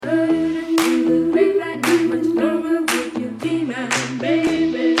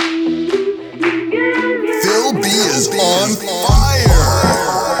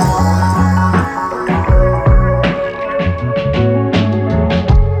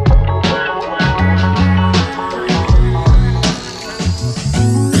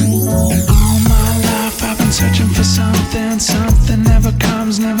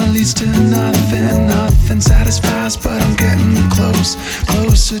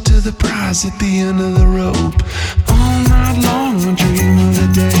to the prize at the end of the rope. All night long I dream of the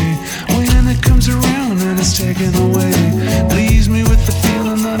day when it comes around and it's taken away. Leaves me with the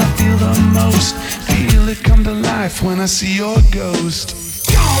feeling that I feel the most. Feel it come to life when I see your ghost.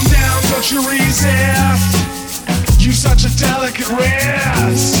 Calm down, don't you resist. You such a delicate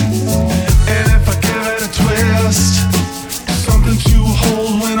wrist. And if I give it a twist, something to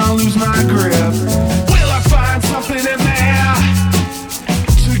hold when I lose my grip. Will I find something in there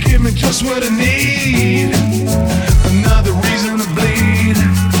to give me just what I need? Another reason to bleed,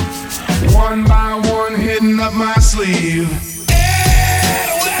 one by one hitting up my sleeve. Hey,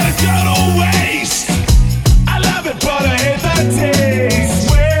 don't let it go to waste. I love it but I hate the taste.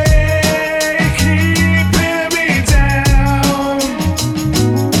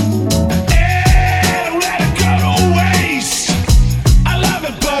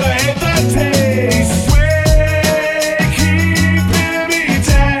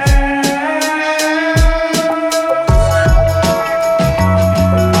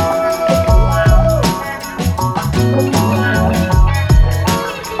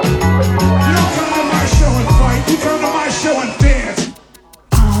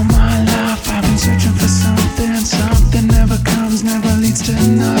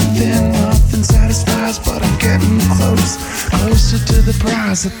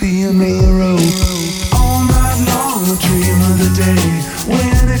 At the end of the road. All night long I dream of the day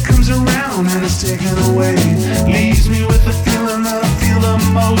when it comes around and it's taken away. Leaves me with the feeling that I feel the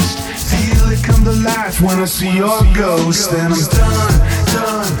most. Feel it come to life when I see your ghost. And I'm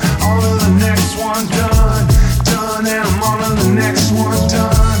done, on to the next one. Done, and I'm on to the next one.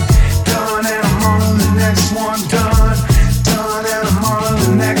 Done, and I'm on to the next one. Done, and I'm on to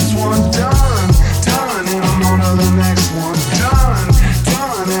the next one. Done, and I'm on to the next one.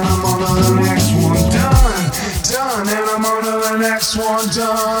 And I'm on to the next one. Done, and I'm on to the next one.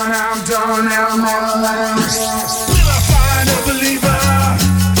 Done, I'm done, and I'm on to the next one. Will I find a believer?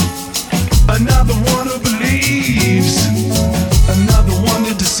 Another one who believes, another one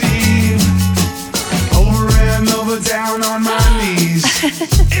to deceive. Over and over, down on my knees.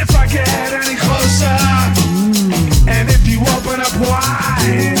 If I get any closer, and if you open up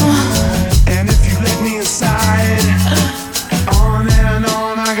wide, and if you let me inside, on and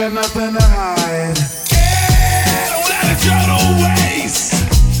on, I got nothing to hide. Yeah, don't let it go to waste.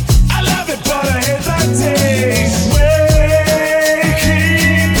 I love it, but I hate the taste. Way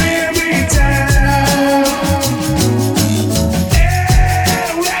keeping me down. Yeah,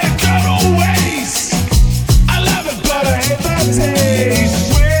 don't let it go to waste. I love it, but I hate the taste.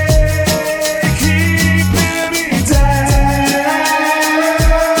 Way keeping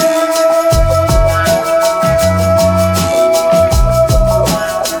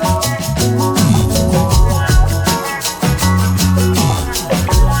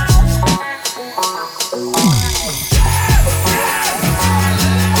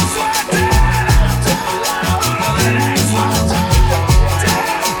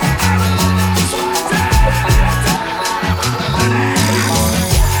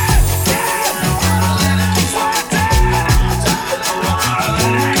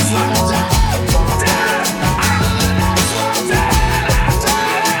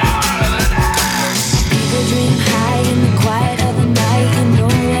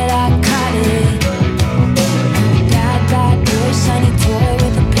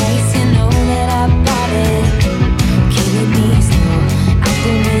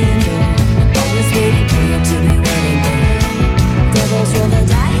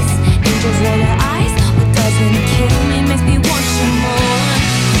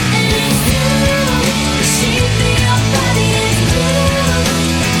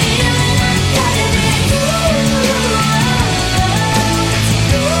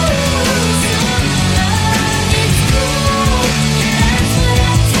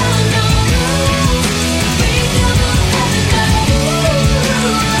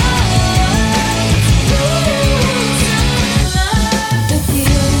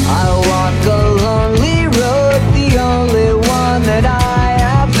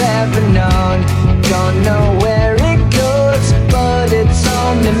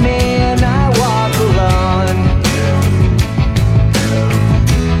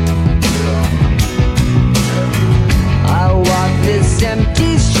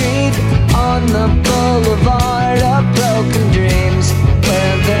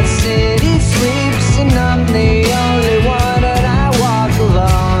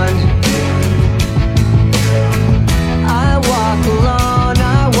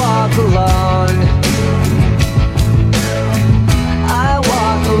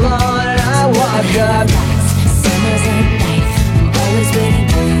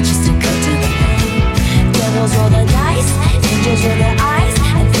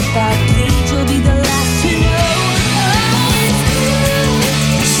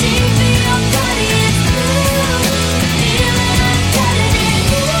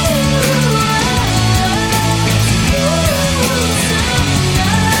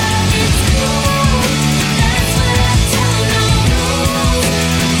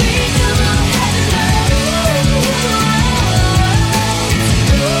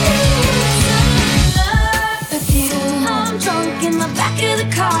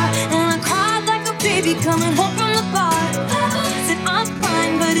coming home from the bar. Said I'm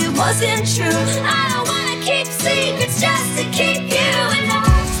fine, but it wasn't true. I don't wanna keep secrets just to keep you. And I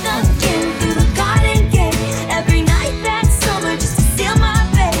snuck in through the garden gate every night that summer just to seal my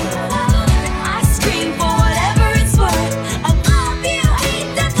fate. I scream for whatever it's worth. I love you,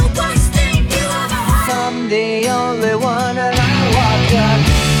 ain't that the worst thing you ever heard? I'm the only one and I walk up.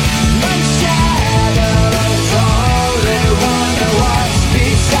 My shadow's only one that walks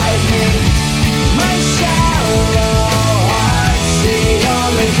beside me. My shallow heart's the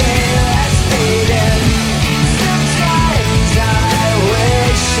only thing that's beating. Sometimes I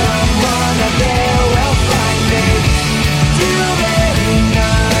wish someone up there will find me. Doing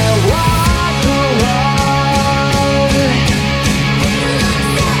I walk alone.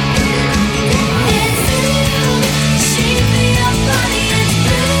 It's you, shape me up, body is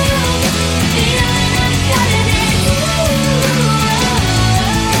blue. Feeling uncut and it's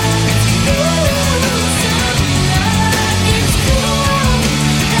it's cool.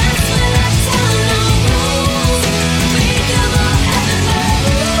 That's when I tell no rules. We come on heaven,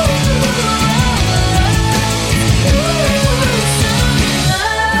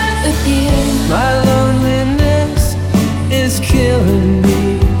 with you. My loneliness is killing me,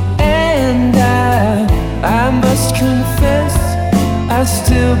 and I must confess, I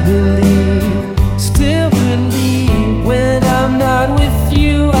still believe when I'm not with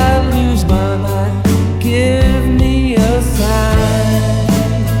you, I lose my mind. Give me a sign.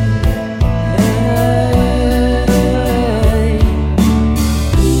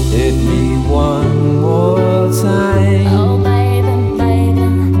 Hit me one more time. Oh, baby, baby.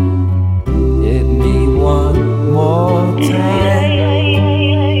 Hit me one more time.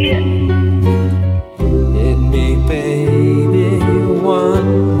 Hit me, baby, one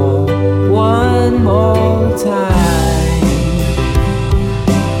more time.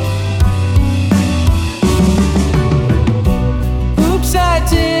 Oops, I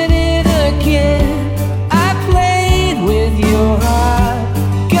did it again. I played with your heart,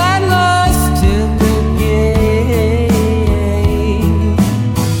 got lost in the game.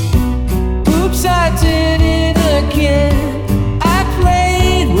 Oops, I did it again. I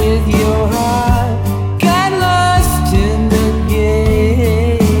played with your heart, got lost in the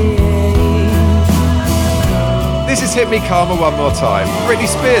game. This is Hit Me Karma One More Time, Britney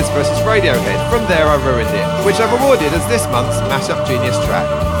Spears versus Radiohead, From There I Ruined It, which I've awarded as this month's Mashup Genius track.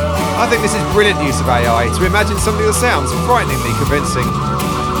 I think this is brilliant use of AI to imagine something that sounds frighteningly convincing.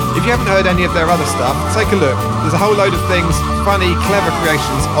 If you haven't heard any of their other stuff, take a look. There's a whole load of things, funny, clever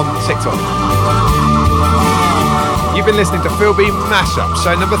creations on TikTok. You've been listening to Phil B Mashup,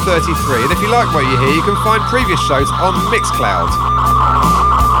 show number 33, and if you like what you hear, you can find previous shows on Mixcloud.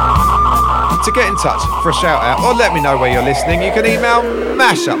 To get in touch for a shout out or let me know where you're listening, you can email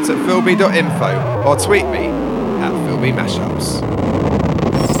mashups@philb.info or tweet me at philbmashups.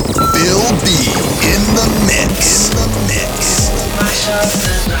 Phil B in the mix.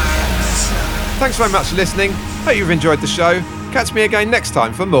 Thanks very much for listening. Hope you've enjoyed the show. Catch me again next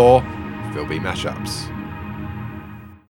time for more Phil B Mashups.